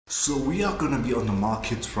So we are going to be on the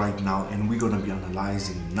markets right now, and we're going to be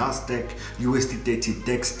analyzing NASDAQ, USD30,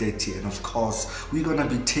 DAX30, and of course we're going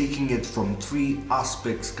to be taking it from three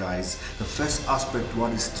aspects, guys. The first aspect,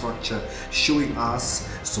 what is structure showing us,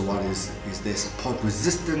 so what is there support,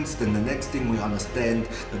 resistance. Then the next thing we understand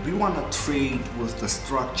that we want to trade with the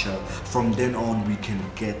structure. From then on we can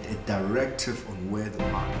get a directive on where the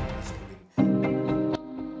market is going.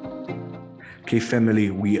 Okay,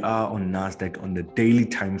 family, we are on NASDAQ on the daily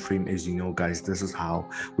time frame. As you know, guys, this is how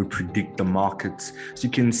we predict the markets. So you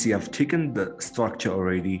can see I've taken the structure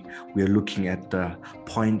already. We are looking at the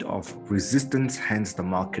point of resistance, hence the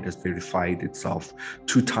market has verified itself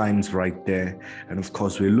 2 times right there. And of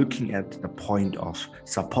course, we're looking at the point of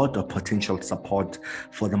support or potential support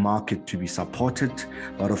for the market to be supported.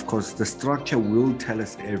 But of course, the structure will tell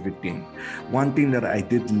us everything. One thing that I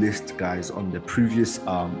did list, guys, on the previous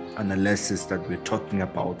analysis that we're talking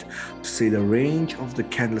about, to say the range of the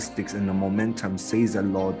candlesticks and the momentum says a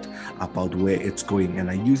lot about where it's going.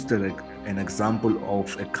 And I used an example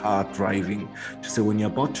of a car driving to say when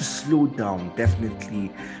you're about to slow down,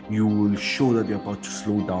 definitely you will show that you're about to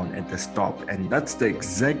slow down at the stop. And that's the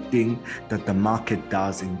exact thing that the market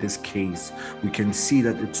does in this case. We can see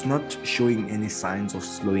that it's not showing any signs of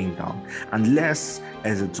slowing down unless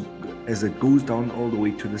as it goes down all the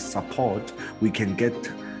way to the support, we can get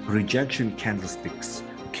rejection candlesticks.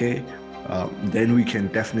 Okay, then we can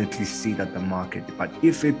definitely see that the market, but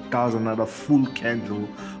if it does another full candle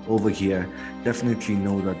over here, definitely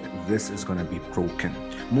know that this is going to be broken.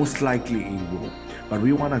 Most likely it will, but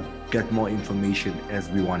we want to get more information as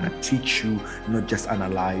we want to teach you, not just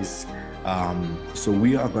analyze. So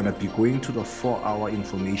we are going to be going to the 4-hour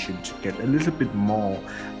information to get a little bit more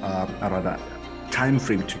time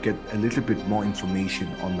frame, to get a little bit more information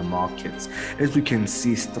on the markets. As we can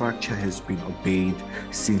see, structure has been obeyed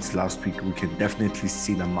since last week. We can definitely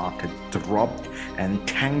see the market dropped and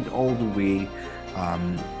tanked all the way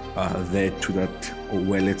there to that,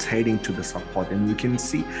 well, it's heading to the support, and we can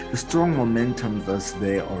see the strong momentum that's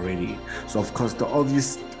there already. So of course the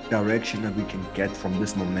obvious direction that we can get from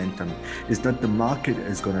this momentum is that the market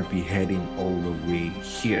is going to be heading all the way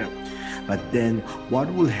here. But then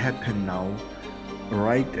what will happen now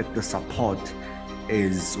right at the support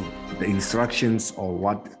is the instructions, or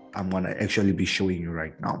what I'm going to actually be showing you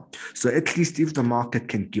right now. So at least if the market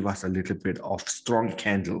can give us a little bit of strong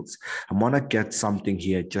candles, I'm going to get something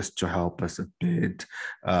here just to help us a bit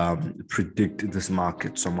predict this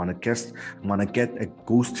market. So I'm going to get a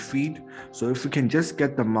ghost feed. So if we can just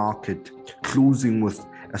get the market closing with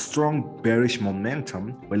a strong bearish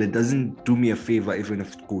momentum, well, it doesn't do me a favor even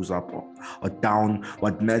if it goes up or down.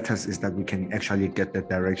 What matters is that we can actually get the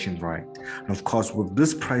direction right. And of course, with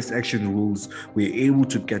this price action rules, we're able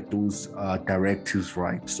to get those directives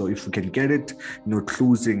right. So if we can get it,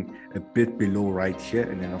 closing a bit below right here,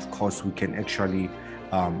 and then of course we can actually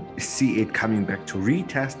see it coming back to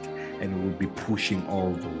retest, and we'll be pushing all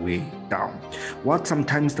the way down. What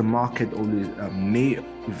sometimes the market always may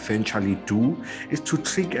eventually do is to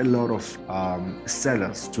trick a lot of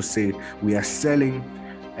sellers to say we are selling,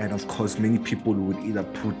 and of course many people would either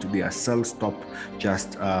put their sell stop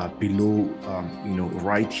just below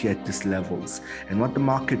right here at these levels. And what the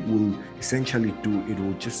market will essentially do, it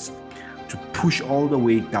will just to push all the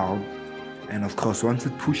way down. And of course once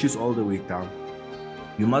it pushes all the way down,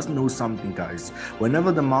 you must know something, guys.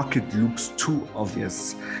 Whenever the market looks too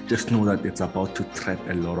obvious, just know that it's about to trap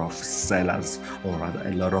a lot of sellers, or rather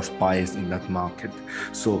a lot of buyers in that market.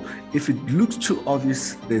 So if it looks too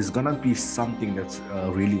obvious, there's gonna be something that's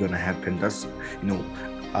really gonna happen. That's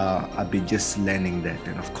I've been just learning that.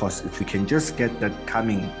 And of course, if we can just get that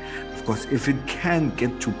coming, of course, if it can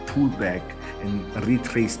get to pull back and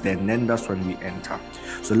retrace, then that's when we enter.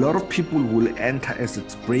 So a lot of people will enter as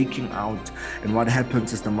it's breaking out, and what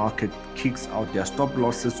happens is the market kicks out their stop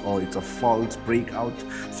losses, or it's a false breakout.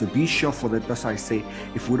 So be sure for that. That's why I say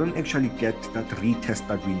if we don't actually get that retest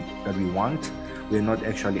that we want, we're not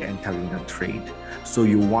actually entering the trade. So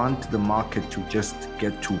you want the market to just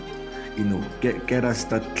get to get us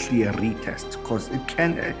that clear retest, because it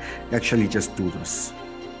can actually just do this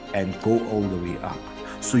and go all the way up.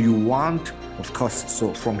 So you want, of course,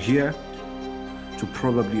 so from here to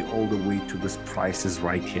probably all the way to this prices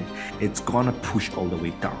right here, it's gonna push all the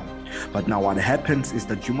way down. But now what happens is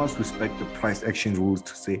that you must respect the price action rules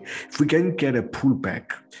to say if we can get a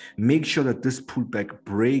pullback, make sure that this pullback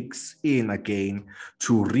breaks in again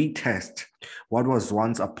to retest what was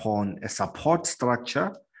once upon a support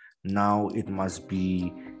structure. Now it must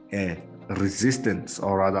be a resistance,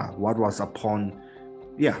 or rather what was upon,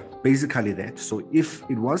 basically that. So if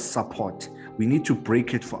it was support, we need to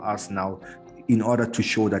break it for us now in order to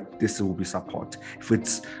show that this will be support. If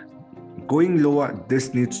it's going lower,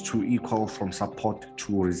 this needs to equal from support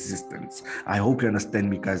to resistance. I hope you understand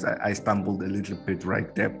me, guys. I stumbled a little bit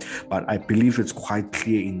right there, but I believe it's quite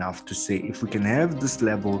clear enough to say if we can have this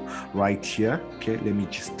level right here. Okay, let me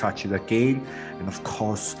just touch it again. And of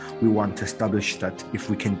course, we want to establish that if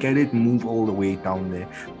we can get it move all the way down there,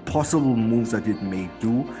 possible moves that it may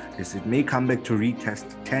do is it may come back to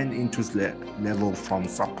retest 10 into level from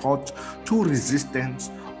support to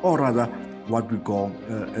resistance, or rather what we call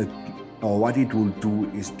or what it will do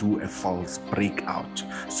is do a false breakout.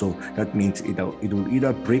 So that means it will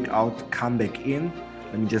either break out, come back in.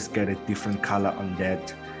 Let me just get a different color on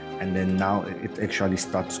that. And then now it actually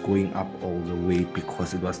starts going up all the way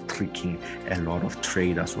because it was tricking a lot of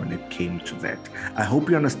traders when it came to that. I hope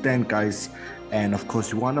you understand, guys. And of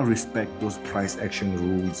course, you want to respect those price action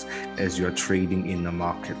rules as you're trading in the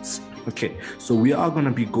markets. Okay, so we are going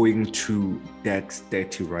to be going to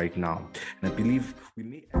GER30 right now. And I believe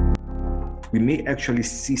we may actually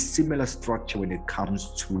see similar structure when it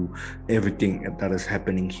comes to everything that is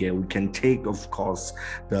happening here. We can take, of course,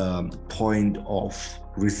 the point of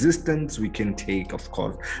resistance. We can take, of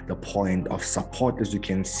course, the point of support, as you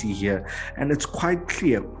can see here, and it's quite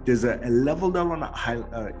clear. There's a level that I want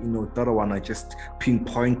to that I want to just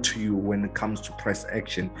pinpoint to you when it comes to price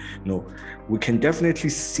action. We can definitely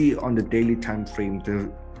see on the daily time frame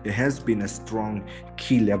there has been a strong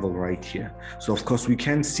key level right here. So of course we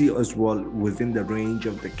can see as well within the range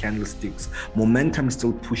of the candlesticks, momentum is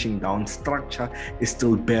still pushing down, structure is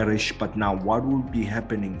still bearish. But now what will be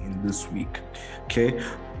happening in this week? Okay,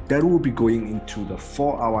 that will be going into the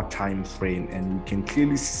 4-hour time frame, and we can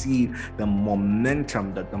clearly see the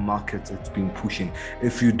momentum that the market has been pushing.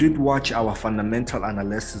 If you did watch our fundamental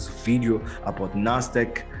analysis video about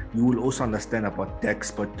NASDAQ, you will also understand about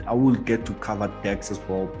DEX, but I will get to cover DEX as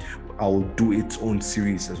well. I will do its own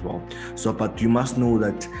series as well. So, but you must know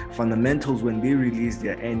that fundamentals, when they release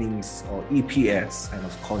their earnings or EPS, and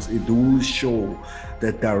of course it will show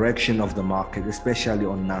the direction of the market, especially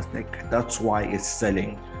on NASDAQ. That's why it's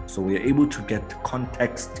selling. So we are able to get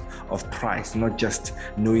context of price, not just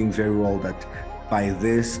knowing very well that by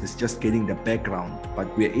this is just getting the background,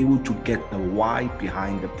 but we're able to get the why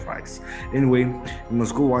behind the price. Anyway, you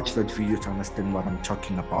must go watch that video to understand what I'm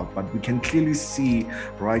talking about. But we can clearly see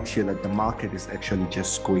right here that the market is actually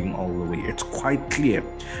just going all the way. It's quite clear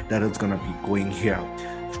that it's going to be going here.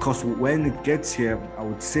 Of course, when it gets here, I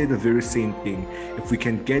would say the very same thing. If we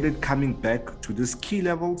can get it coming back to these key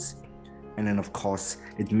levels, and then of course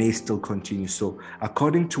it may still continue. So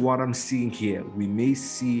according to what I'm seeing here, we may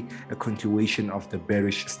see a continuation of the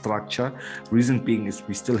bearish structure. Reason being is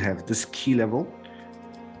we still have this key level.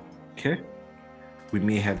 Okay, we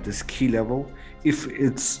may have this key level. If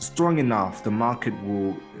it's strong enough, the market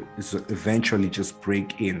will eventually just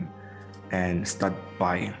break in and start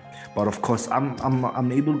buying. But of course, I'm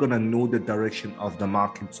gonna know the direction of the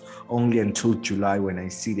markets only until July, when I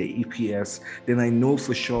see the EPS. Then I know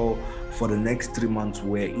for sure for the next 3 months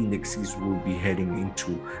where indexes will be heading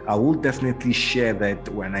into. I will definitely share that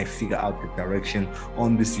when I figure out the direction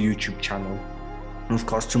on this YouTube channel. And of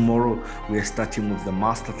course, tomorrow we are starting with the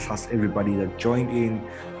masterclass. Everybody that joined in,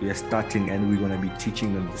 we are starting, and we're going to be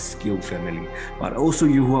teaching them the skill family. But also,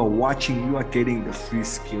 you who are watching, you are getting the free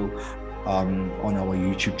skill on our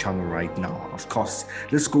YouTube channel right now. Of course,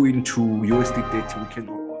 let's go into USD30. We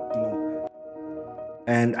can,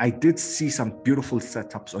 and I did see some beautiful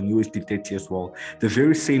setups on USD30 as well. The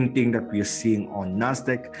very same thing that we are seeing on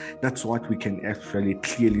NASDAQ, that's what we can actually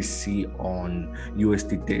clearly see on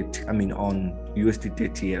USD30. I mean, on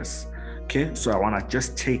USD30, yes. Okay, so I want to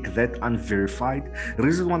just take that unverified. The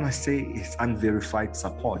reason why I say it's unverified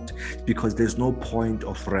support, because there's no point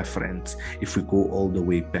of reference if we go all the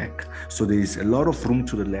way back. So there's a lot of room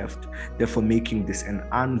to the left, therefore making this an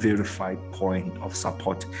unverified point of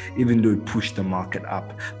support, even though it pushed the market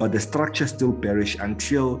up. But the structure is still bearish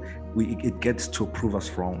until it gets to prove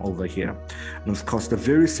us wrong over here. And of course, the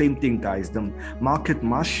very same thing, guys, the market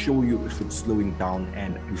must show you if it's slowing down,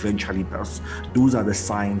 and eventually those are the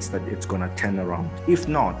signs that it's gonna turn around. If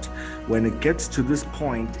not, when it gets to this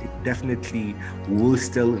point, it definitely will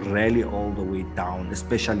still rally all the way down,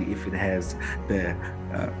 especially if it has the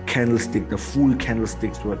candlestick, the full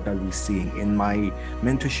candlesticks that we're seeing. In my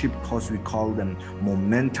mentorship course, we call them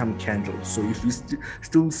momentum candles. So if we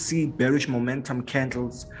still see bearish momentum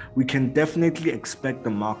candles, we can definitely expect the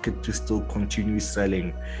market to still continue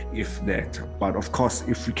selling, if that. But of course,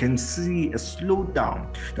 if we can see a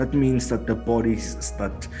slowdown, that means that the bodies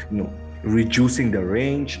start, reducing the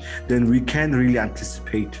range, then we can really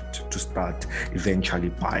anticipate to start eventually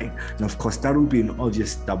buying. And of course, that will be an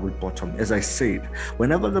obvious double bottom. As I said,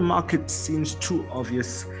 whenever the market seems too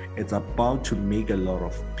obvious, it's about to make a lot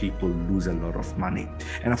of people lose a lot of money.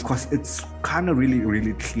 And of course, it's kind of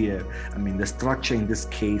really clear. I mean, the structure in this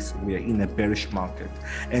case, we are in a bearish market,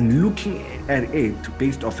 and looking at it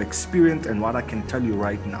based off experience and what I can tell you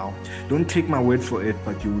right now, don't take my word for it,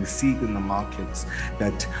 but you will see in the markets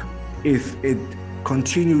that if it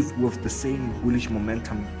continues with the same bullish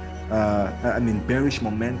momentum, bearish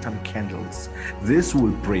momentum candles, this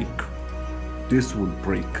will break.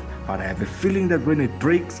 But I have a feeling that when it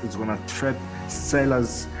breaks, it's going to trap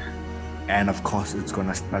sellers, and of course it's going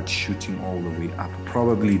to start shooting all the way up.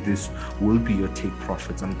 Probably this will be your take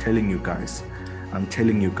profits. I'm telling you guys,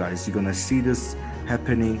 you're going to see this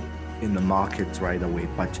happening in the markets right away.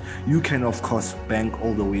 But you can of course bank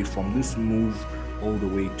all the way from this move all the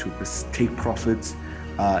way to this take profits,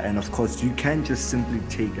 and of course you can just simply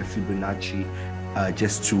take a Fibonacci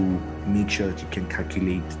just to make sure that you can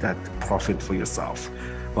calculate that profit for yourself.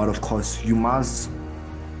 But of course you must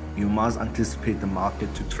anticipate the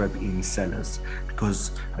market to trap in sellers,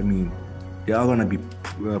 because I mean they are going to be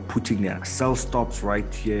putting their sell stops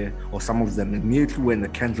right here, or some of them immediately when the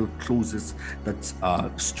candle closes that's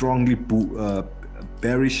strongly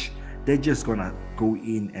bearish. They're just gonna go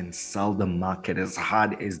in and sell the market as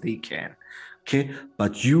hard as they can. Okay,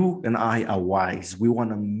 but you and I are wise. We want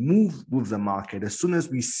to move with the market. As soon as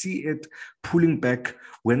we see it pulling back,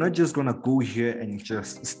 we're not just going to go here and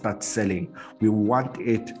just start selling. We want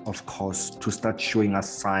it, of course, to start showing us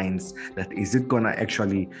signs that is it going to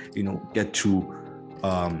actually, get to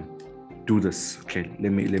do this. Okay,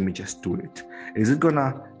 let me just do it. Is it going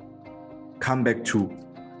to come back to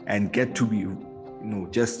and get to be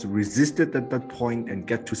just resist it at that point and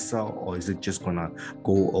get to sell, or is it just gonna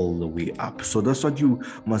go all the way up? So that's what you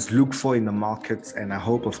must look for in the markets. And I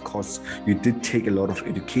hope, of course, you did take a lot of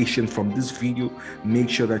education from this video.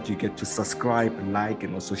 Make sure that you get to subscribe, like,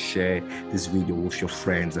 and also share this video with your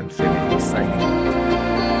friends and family. Signing out.